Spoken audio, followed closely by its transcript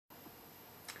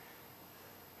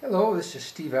Hello, this is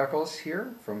Steve Eckels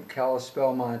here from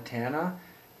Kalispell, Montana,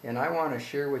 and I want to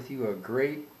share with you a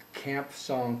great camp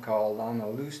song called On the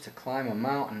Loose to Climb a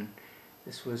Mountain.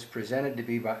 This was presented to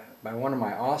me by one of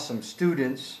my awesome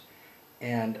students,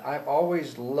 and I've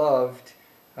always loved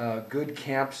good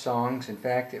camp songs. In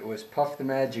fact, it was Puff the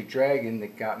Magic Dragon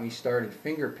that got me started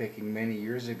finger picking many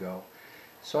years ago.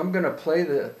 So I'm going to play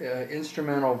the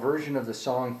instrumental version of the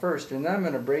song first, and then I'm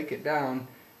going to break it down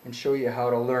and show you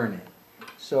how to learn it.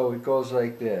 So it goes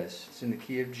like this. It's in the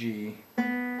key of G.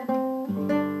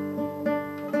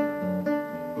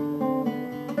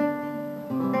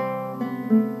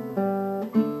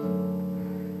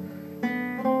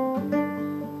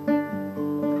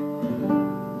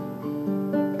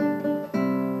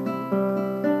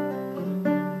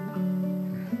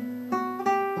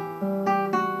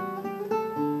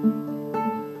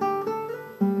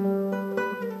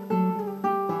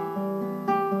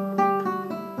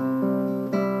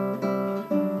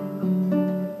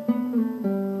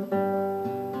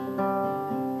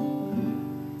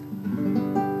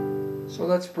 So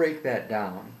let's break that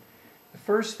down. The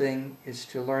first thing is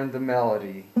to learn the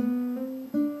melody. And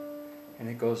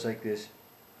it goes like this.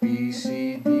 B,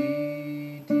 C,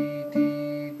 D, D,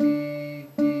 D, D,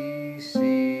 D,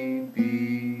 C,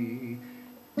 B,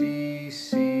 D,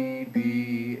 C,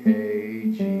 B,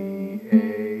 A, G, A,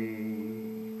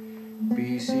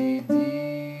 B, C,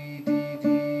 D, D,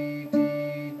 D, D,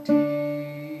 D,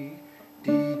 D,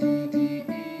 D, D, E,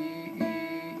 E,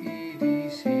 E, D,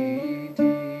 C,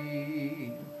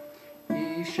 D,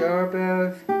 E sharp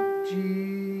F,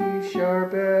 G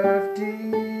sharp F, D,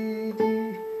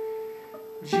 D,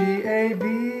 G A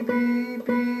B B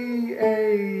B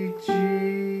A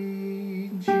G,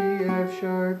 G F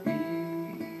sharp, E E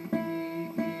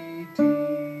E D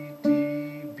D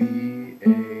B A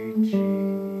G.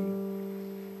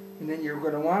 And then you're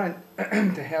going to want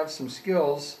to have some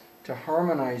skills to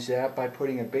harmonize that by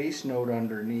putting a bass note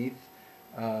underneath.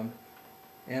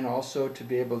 And also to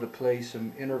be able to play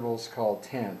some intervals called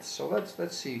tenths. So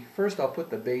let's see. First I'll put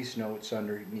the bass notes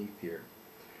underneath here.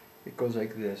 It goes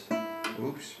like this.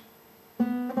 Oops.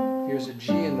 Here's a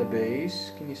G in the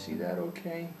bass. Can you see that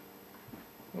okay?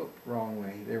 Oh, wrong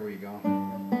way. There we go.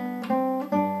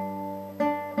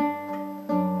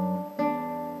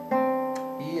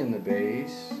 E in the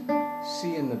bass.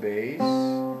 C in the bass.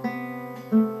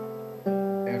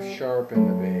 F sharp in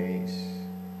the bass.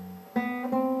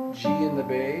 G in the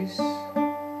bass,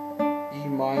 E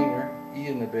minor, E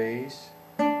in the bass,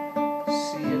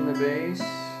 C in the bass,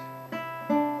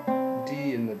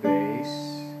 D in the bass,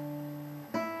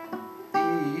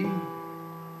 E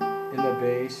in the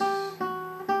bass,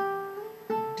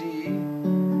 D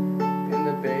in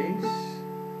the bass,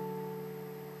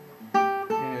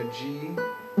 and a G.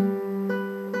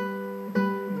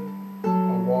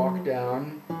 I'll walk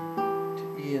down to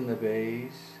E in the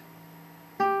bass,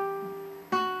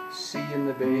 C in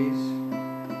the bass,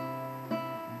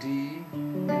 D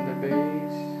in the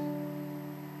bass,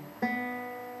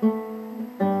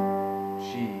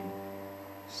 G.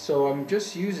 So I'm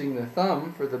just using the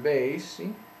thumb for the bass.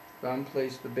 See? Thumb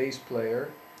plays the bass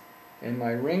player, and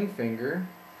my ring finger,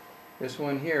 this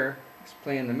one here, is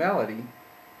playing the melody.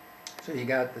 So you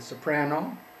got the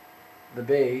soprano, the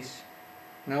bass.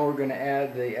 Now we're going to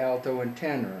add the alto and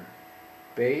tenor.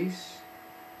 Bass.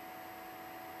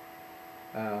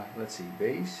 Let's see,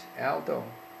 bass, alto,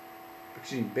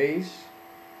 bass,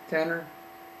 tenor,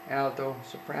 alto,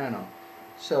 soprano.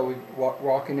 So we're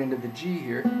walking into the G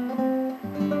here.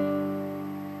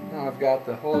 Now I've got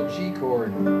the whole G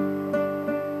chord.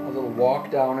 A little walk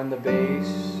down in the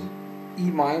bass, E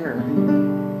minor.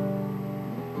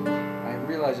 I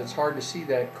realize it's hard to see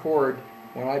that chord.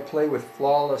 When I play with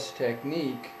flawless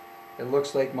technique, it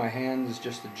looks like my hand is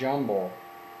just a jumble.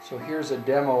 So here's a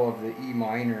demo of the E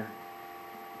minor.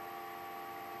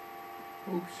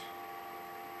 Oops.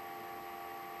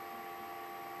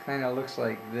 Kind of looks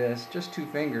like this, just two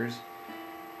fingers.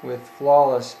 With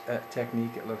flawless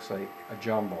technique, it looks like a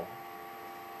jumble.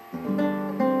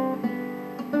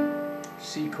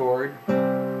 C chord.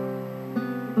 And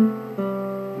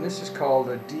this is called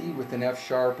a D with an F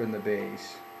sharp in the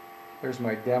bass. There's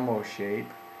my demo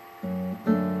shape.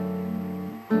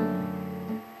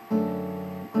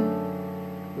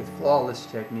 With flawless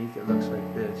technique, it looks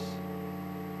like this.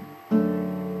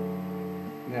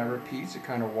 And that repeats, it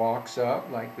kind of walks up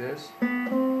like this. E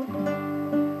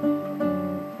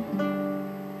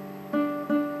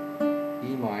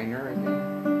minor, and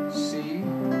then C,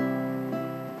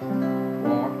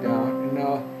 walk down. And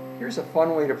now, here's a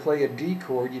fun way to play a D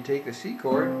chord. You take the C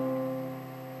chord,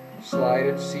 slide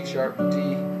it, C sharp,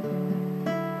 D.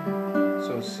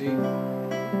 So C,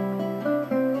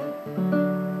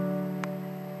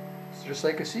 just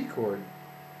like a C chord.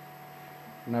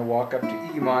 And I walk up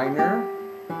to E minor.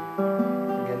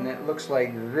 Again, that looks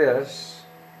like this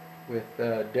with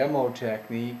demo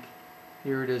technique.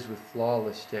 Here it is with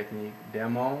flawless technique.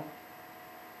 Demo,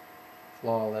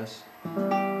 flawless.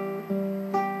 And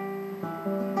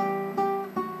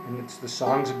it's the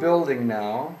song's building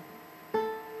now.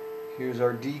 Here's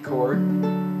our D chord.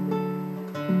 And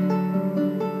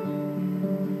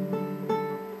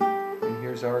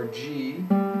here's our G.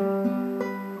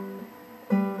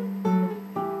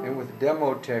 And with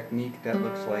demo technique, that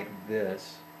looks like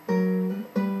this.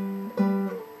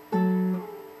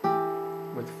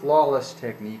 With flawless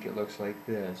technique, it looks like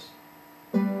this.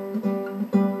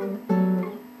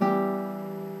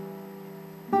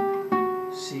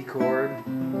 C chord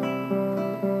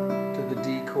to the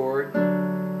D chord,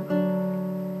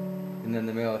 and then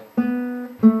the melody.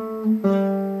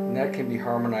 And that can be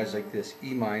harmonized like this.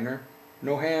 E minor,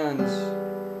 no hands.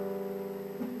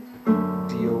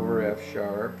 D over F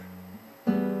sharp.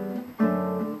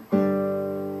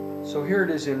 So here it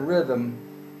is in rhythm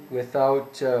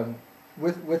without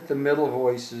with the middle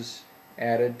voices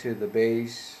added to the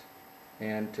bass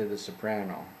and to the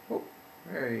soprano. Oh,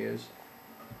 there he is.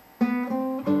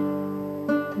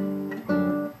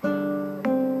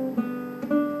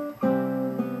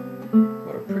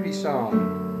 What a pretty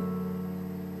song.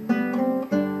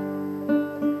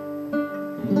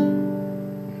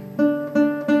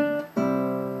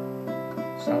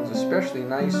 Sounds especially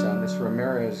nice on this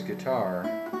Ramirez guitar.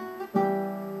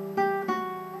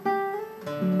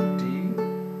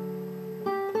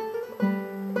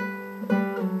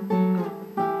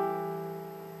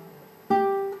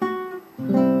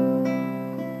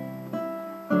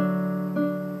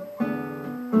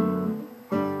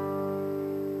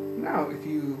 Now, if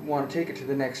you want to take it to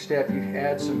the next step, you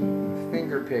add some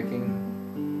finger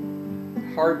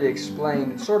picking. Hard to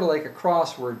explain. It's sort of like a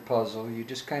crossword puzzle. You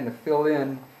just kind of fill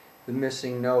in the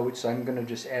missing notes. I'm going to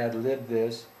just ad-lib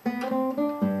this.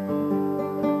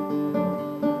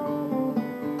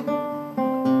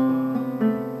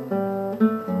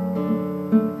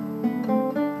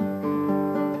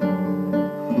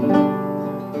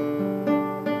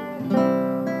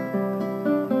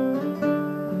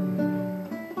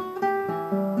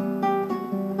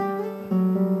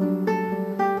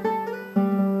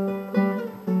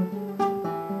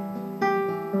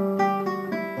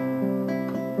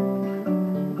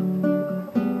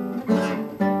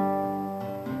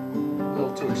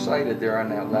 Too excited there on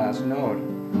that last note.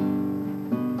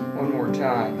 One more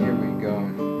time, here we go.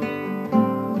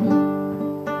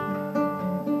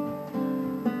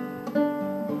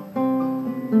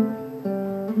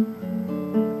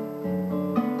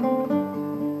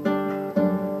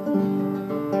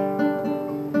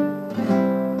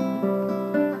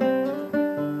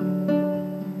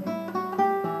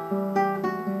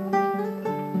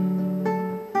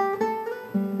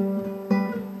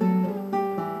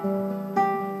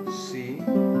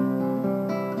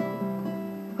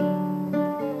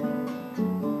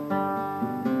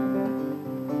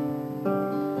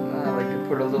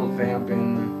 Put a little vamp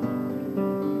in.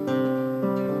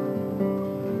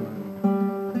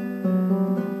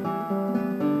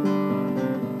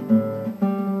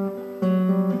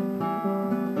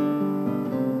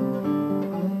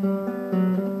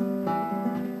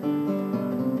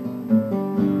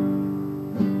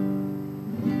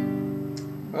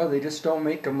 Well, they just don't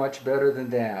make them much better than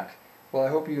that. Well, I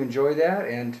hope you enjoy that,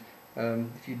 and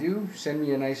if you do, send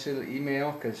me a nice little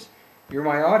email, because you're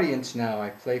my audience now. I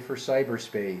play for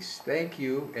cyberspace. Thank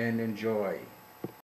you and enjoy.